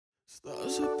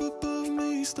Stars up above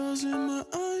me, stars in my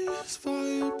eyes,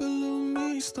 fire below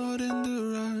me, starting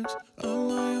to rise. I'm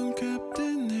my own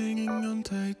captain, hanging on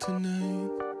tight tonight.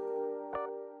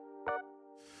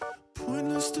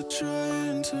 Pointless to try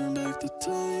and turn back the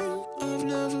time. I've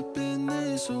never been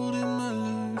this old in my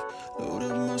life. Load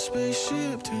up my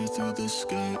spaceship, tear through the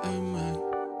sky, I might.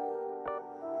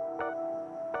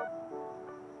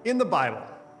 In the Bible,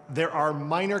 there are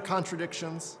minor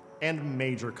contradictions and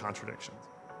major contradictions.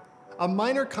 A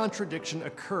minor contradiction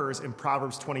occurs in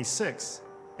Proverbs 26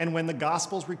 and when the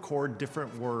Gospels record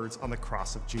different words on the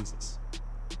cross of Jesus.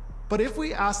 But if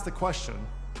we ask the question,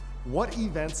 what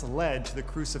events led to the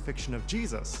crucifixion of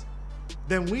Jesus,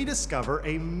 then we discover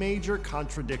a major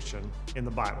contradiction in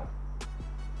the Bible.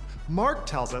 Mark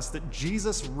tells us that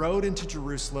Jesus rode into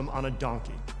Jerusalem on a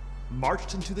donkey,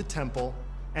 marched into the temple,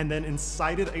 and then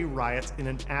incited a riot in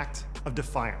an act of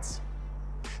defiance.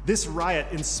 This riot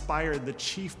inspired the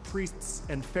chief priests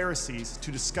and Pharisees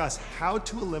to discuss how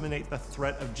to eliminate the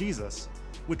threat of Jesus,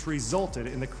 which resulted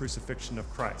in the crucifixion of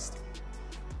Christ.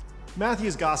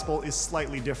 Matthew's gospel is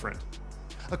slightly different.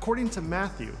 According to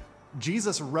Matthew,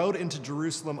 Jesus rode into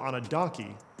Jerusalem on a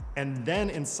donkey and then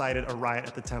incited a riot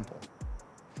at the temple.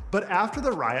 But after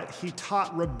the riot, he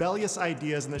taught rebellious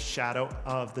ideas in the shadow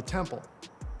of the temple.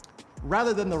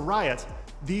 Rather than the riot,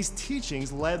 these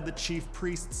teachings led the chief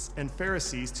priests and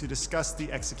Pharisees to discuss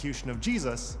the execution of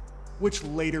Jesus, which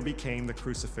later became the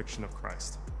crucifixion of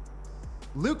Christ.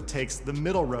 Luke takes the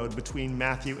middle road between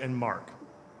Matthew and Mark.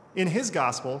 In his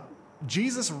gospel,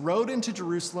 Jesus rode into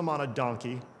Jerusalem on a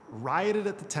donkey, rioted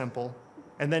at the temple,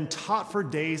 and then taught for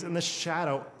days in the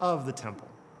shadow of the temple.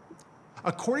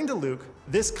 According to Luke,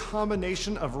 this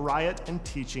combination of riot and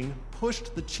teaching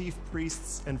pushed the chief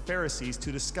priests and Pharisees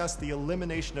to discuss the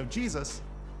elimination of Jesus,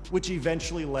 which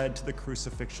eventually led to the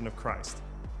crucifixion of Christ.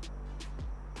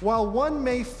 While one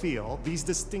may feel these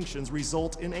distinctions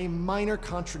result in a minor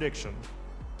contradiction,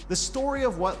 the story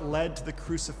of what led to the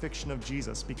crucifixion of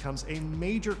Jesus becomes a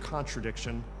major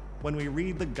contradiction when we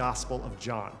read the Gospel of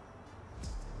John.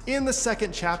 In the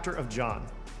second chapter of John,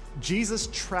 Jesus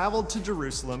traveled to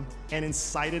Jerusalem and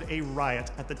incited a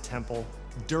riot at the temple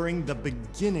during the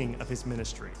beginning of his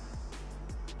ministry.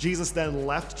 Jesus then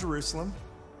left Jerusalem,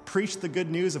 preached the good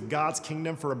news of God's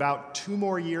kingdom for about 2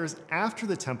 more years after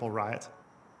the temple riot,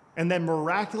 and then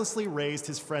miraculously raised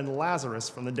his friend Lazarus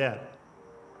from the dead.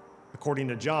 According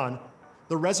to John,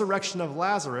 the resurrection of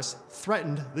Lazarus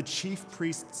threatened the chief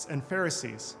priests and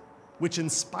Pharisees, which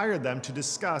inspired them to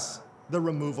discuss the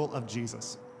removal of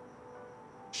Jesus.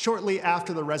 Shortly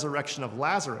after the resurrection of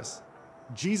Lazarus,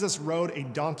 Jesus rode a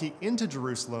donkey into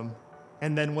Jerusalem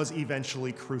and then was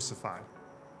eventually crucified.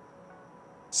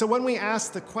 So when we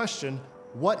ask the question,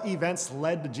 what events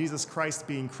led to Jesus Christ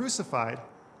being crucified,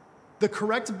 the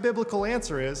correct biblical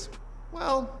answer is,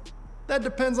 well, that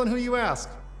depends on who you ask.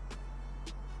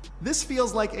 This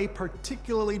feels like a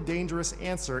particularly dangerous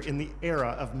answer in the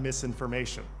era of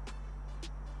misinformation.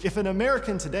 If an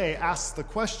American today asks the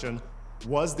question,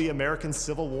 was the American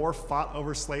Civil War fought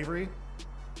over slavery?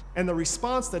 And the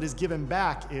response that is given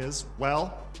back is,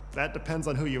 well, that depends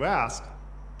on who you ask.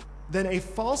 Then a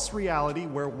false reality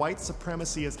where white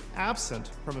supremacy is absent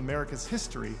from America's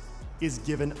history is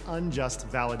given unjust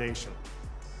validation.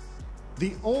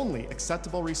 The only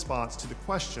acceptable response to the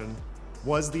question,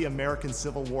 was the American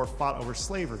Civil War fought over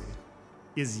slavery,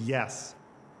 is yes.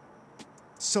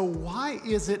 So why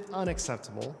is it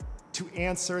unacceptable to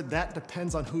answer that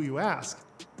depends on who you ask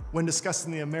when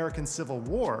discussing the American Civil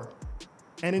War,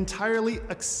 and entirely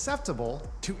acceptable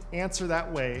to answer that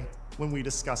way when we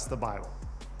discuss the Bible?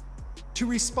 To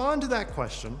respond to that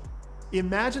question,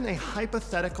 imagine a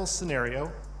hypothetical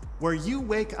scenario where you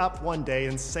wake up one day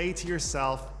and say to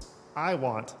yourself, I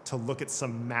want to look at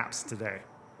some maps today.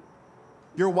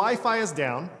 Your Wi-Fi is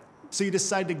down, so you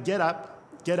decide to get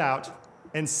up, get out,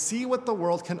 and see what the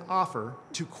world can offer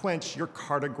to quench your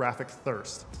cartographic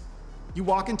thirst. You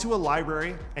walk into a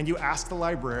library and you ask the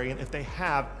librarian if they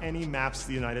have any maps of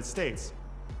the United States.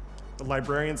 The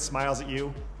librarian smiles at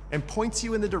you and points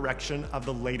you in the direction of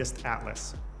the latest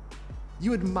atlas.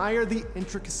 You admire the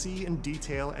intricacy and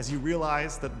detail as you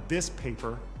realize that this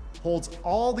paper holds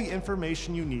all the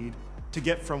information you need to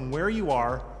get from where you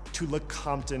are to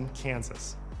Lecompton,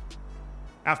 Kansas.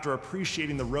 After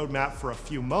appreciating the roadmap for a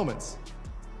few moments,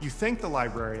 you thank the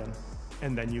librarian,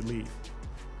 and then you leave.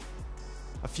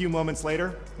 A few moments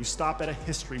later, you stop at a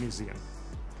history museum.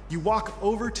 You walk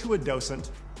over to a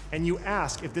docent, and you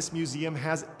ask if this museum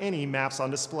has any maps on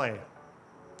display.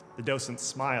 The docent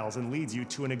smiles and leads you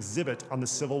to an exhibit on the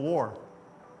Civil War.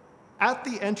 At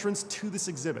the entrance to this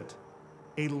exhibit,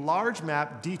 a large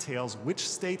map details which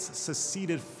states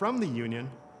seceded from the Union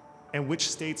and which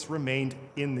states remained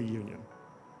in the Union.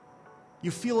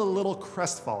 You feel a little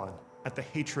crestfallen at the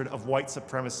hatred of white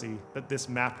supremacy that this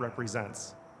map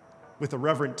represents. With a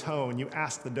reverent tone, you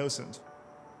ask the docent,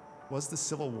 "Was the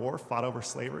Civil War fought over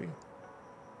slavery?"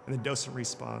 And the docent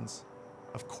responds,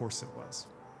 "Of course it was."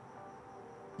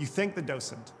 You thank the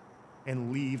docent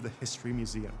and leave the History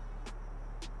Museum.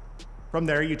 From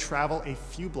there, you travel a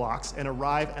few blocks and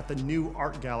arrive at the new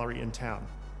art gallery in town.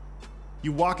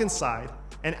 You walk inside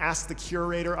and ask the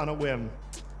curator on a whim,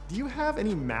 "Do you have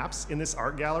any maps in this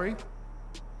art gallery?"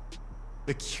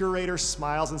 The curator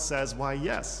smiles and says, "Why,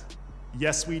 yes,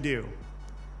 we do."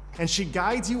 And she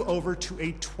guides you over to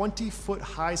a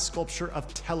 20-foot-high sculpture of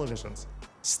televisions,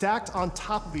 stacked on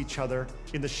top of each other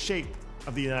in the shape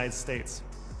of the United States.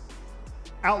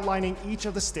 Outlining each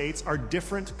of the states are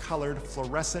different colored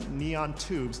fluorescent neon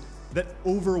tubes that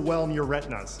overwhelm your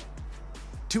retinas.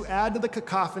 To add to the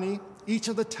cacophony, each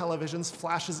of the televisions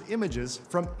flashes images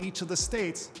from each of the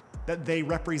states that they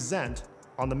represent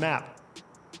on the map.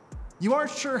 You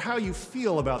aren't sure how you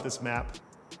feel about this map,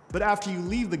 but after you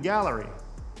leave the gallery,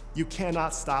 you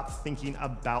cannot stop thinking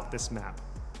about this map.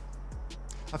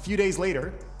 A few days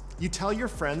later, you tell your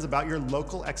friends about your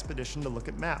local expedition to look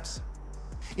at maps.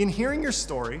 In hearing your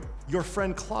story, your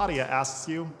friend Claudia asks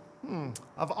you,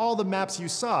 "Of all the maps you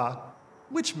saw,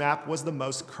 which map was the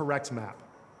most correct map?"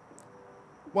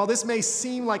 While this may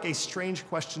seem like a strange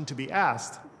question to be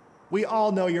asked, we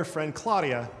all know your friend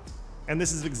Claudia, and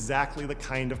this is exactly the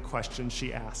kind of question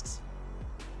she asks.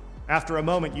 After a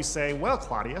moment, you say, "Well,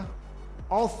 Claudia,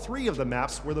 all three of the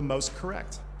maps were the most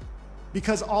correct,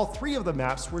 because all three of the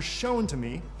maps were shown to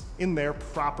me in their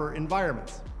proper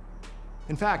environment.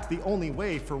 In fact, the only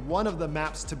way for one of the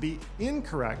maps to be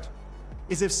incorrect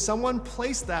is if someone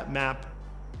placed that map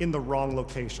in the wrong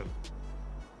location."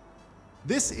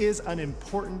 This is an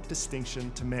important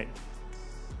distinction to make.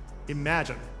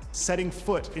 Imagine setting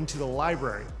foot into the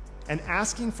library and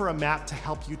asking for a map to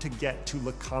help you to get to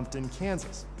Lecompton,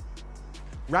 Kansas.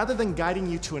 Rather than guiding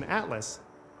you to an atlas,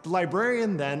 the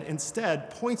librarian then instead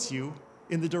points you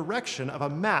in the direction of a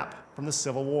map from the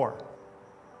Civil War.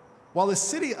 While the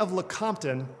city of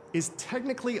Lecompton is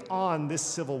technically on this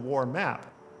Civil War map,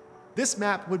 this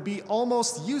map would be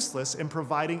almost useless in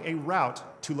providing a route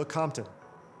to Lecompton.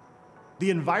 The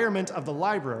environment of the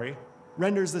library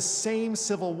renders the same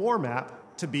Civil War map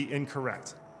to be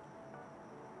incorrect.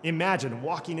 Imagine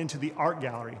walking into the art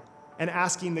gallery and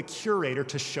asking the curator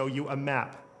to show you a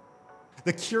map.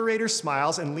 The curator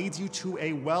smiles and leads you to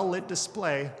a well-lit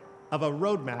display of a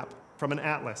road map from an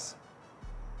atlas.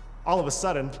 All of a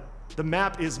sudden, the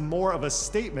map is more of a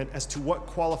statement as to what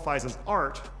qualifies as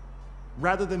art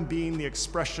rather than being the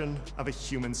expression of a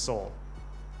human soul.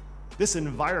 This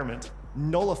environment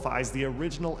nullifies the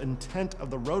original intent of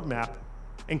the roadmap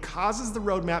and causes the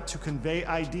roadmap to convey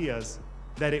ideas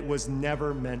that it was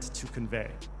never meant to convey.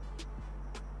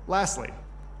 Lastly,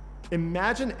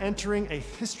 imagine entering a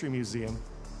history museum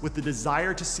with the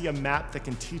desire to see a map that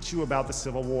can teach you about the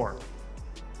Civil War.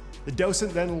 The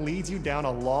docent then leads you down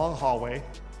a long hallway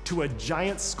to a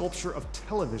giant sculpture of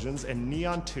televisions and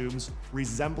neon tubes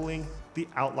resembling the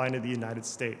outline of the United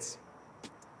States.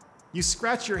 You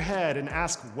scratch your head and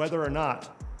ask whether or not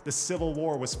the Civil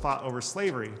War was fought over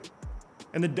slavery,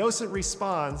 and the docent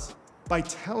responds by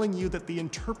telling you that the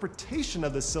interpretation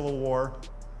of the Civil War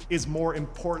is more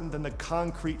important than the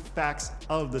concrete facts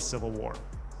of the Civil War.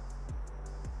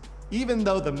 Even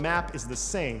though the map is the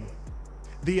same,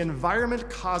 the environment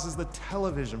causes the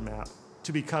television map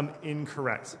to become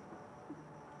incorrect.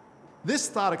 This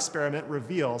thought experiment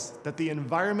reveals that the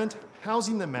environment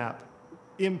housing the map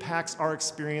impacts our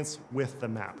experience with the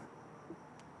map.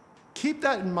 Keep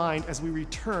that in mind as we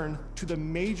return to the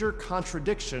major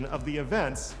contradiction of the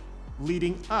events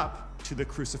leading up to the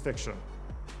crucifixion.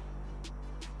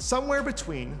 Somewhere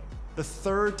between the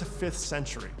 3rd to 5th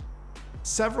century,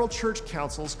 several church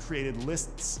councils created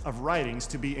lists of writings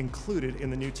to be included in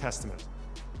the New Testament.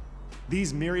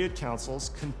 These myriad councils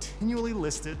continually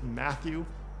listed Matthew,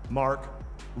 Mark,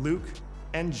 Luke,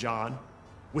 and John,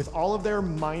 with all of their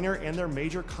minor and their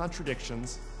major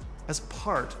contradictions, as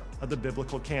part of the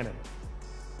biblical canon.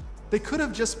 They could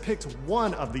have just picked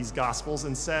one of these gospels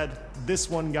and said, "This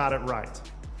one got it right.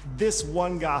 This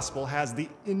one gospel has the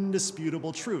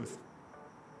indisputable truth."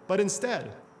 But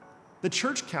instead, the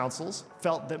church councils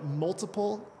felt that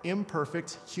multiple,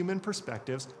 imperfect human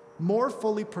perspectives more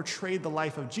fully portrayed the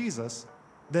life of Jesus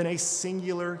than a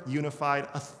singular, unified,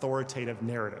 authoritative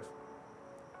narrative.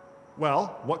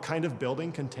 Well, what kind of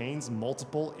building contains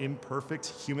multiple, imperfect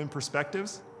human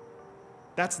perspectives?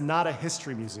 That's not a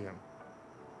history museum.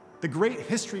 The great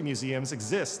history museums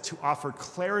exist to offer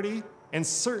clarity and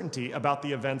certainty about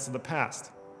the events of the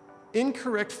past.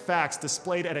 Incorrect facts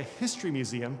displayed at a history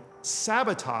museum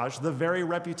sabotage the very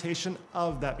reputation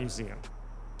of that museum.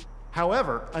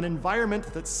 However, an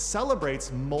environment that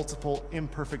celebrates multiple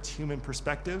imperfect human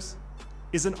perspectives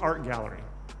is an art gallery.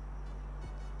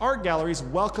 Art galleries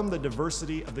welcome the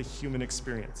diversity of the human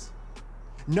experience.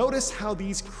 Notice how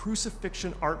these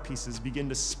crucifixion art pieces begin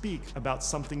to speak about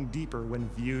something deeper when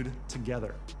viewed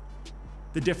together.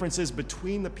 The differences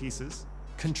between the pieces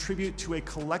contribute to a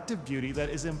collective beauty that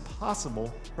is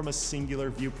impossible from a singular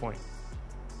viewpoint.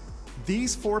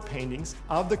 These 4 paintings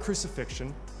of the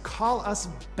crucifixion call us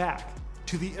back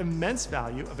to the immense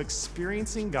value of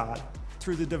experiencing God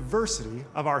through the diversity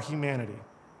of our humanity.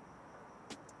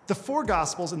 The 4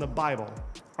 Gospels in the Bible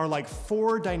are like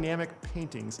 4 dynamic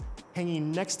paintings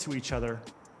hanging next to each other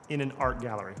in an art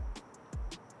gallery.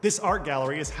 This art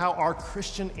gallery is how our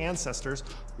Christian ancestors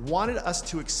wanted us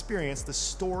to experience the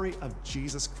story of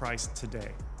Jesus Christ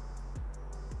today.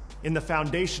 In the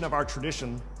foundation of our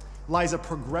tradition lies a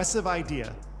progressive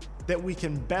idea that we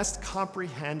can best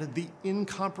comprehend the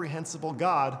incomprehensible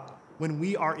God when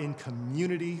we are in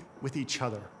community with each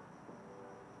other.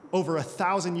 Over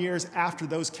 1,000 years after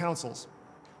those councils,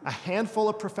 a handful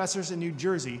of professors in New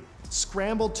Jersey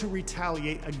scrambled to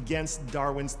retaliate against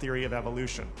Darwin's theory of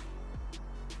evolution.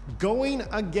 Going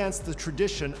against the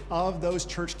tradition of those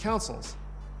church councils,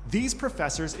 these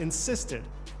professors insisted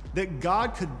that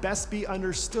God could best be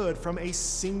understood from a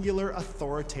singular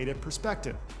authoritative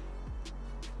perspective.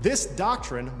 This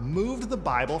doctrine moved the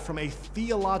Bible from a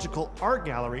theological art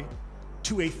gallery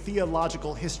to a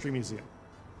theological history museum.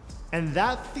 And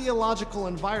that theological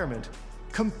environment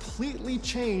completely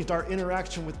changed our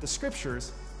interaction with the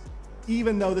scriptures,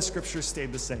 even though the scriptures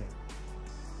stayed the same.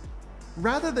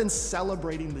 Rather than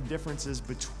celebrating the differences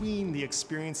between the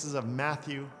experiences of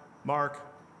Matthew, Mark,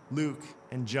 Luke,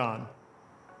 and John,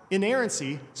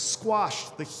 inerrancy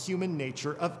squashed the human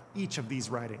nature of each of these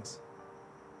writings.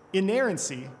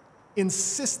 Inerrancy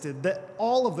insisted that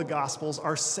all of the Gospels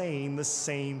are saying the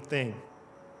same thing.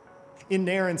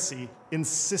 Inerrancy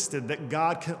insisted that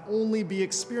God can only be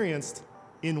experienced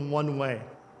in one way.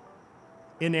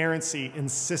 Inerrancy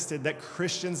insisted that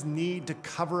Christians need to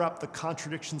cover up the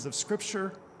contradictions of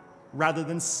Scripture rather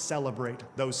than celebrate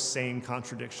those same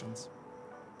contradictions.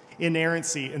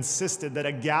 Inerrancy insisted that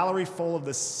a gallery full of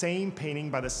the same painting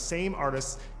by the same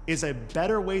artists is a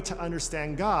better way to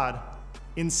understand God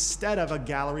instead of a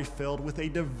gallery filled with a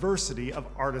diversity of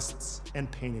artists and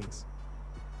paintings.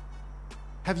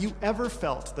 Have you ever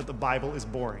felt that the Bible is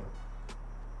boring?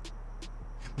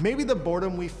 Maybe the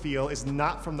boredom we feel is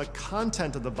not from the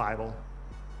content of the Bible,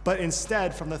 but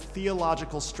instead from the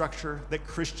theological structure that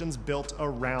Christians built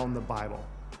around the Bible.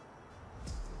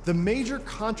 The major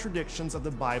contradictions of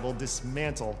the Bible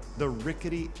dismantle the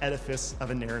rickety edifice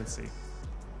of inerrancy.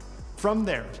 From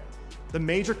there, the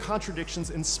major contradictions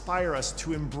inspire us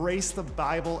to embrace the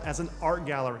Bible as an art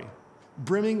gallery,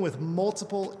 brimming with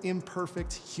multiple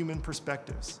imperfect human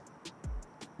perspectives.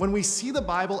 When we see the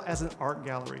Bible as an art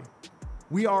gallery,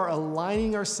 we are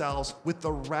aligning ourselves with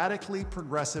the radically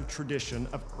progressive tradition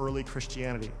of early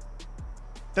Christianity,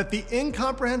 that the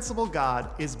incomprehensible God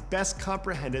is best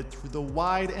comprehended through the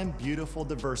wide and beautiful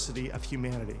diversity of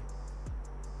humanity.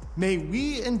 May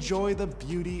we enjoy the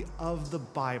beauty of the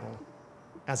Bible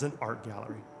as an art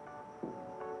gallery.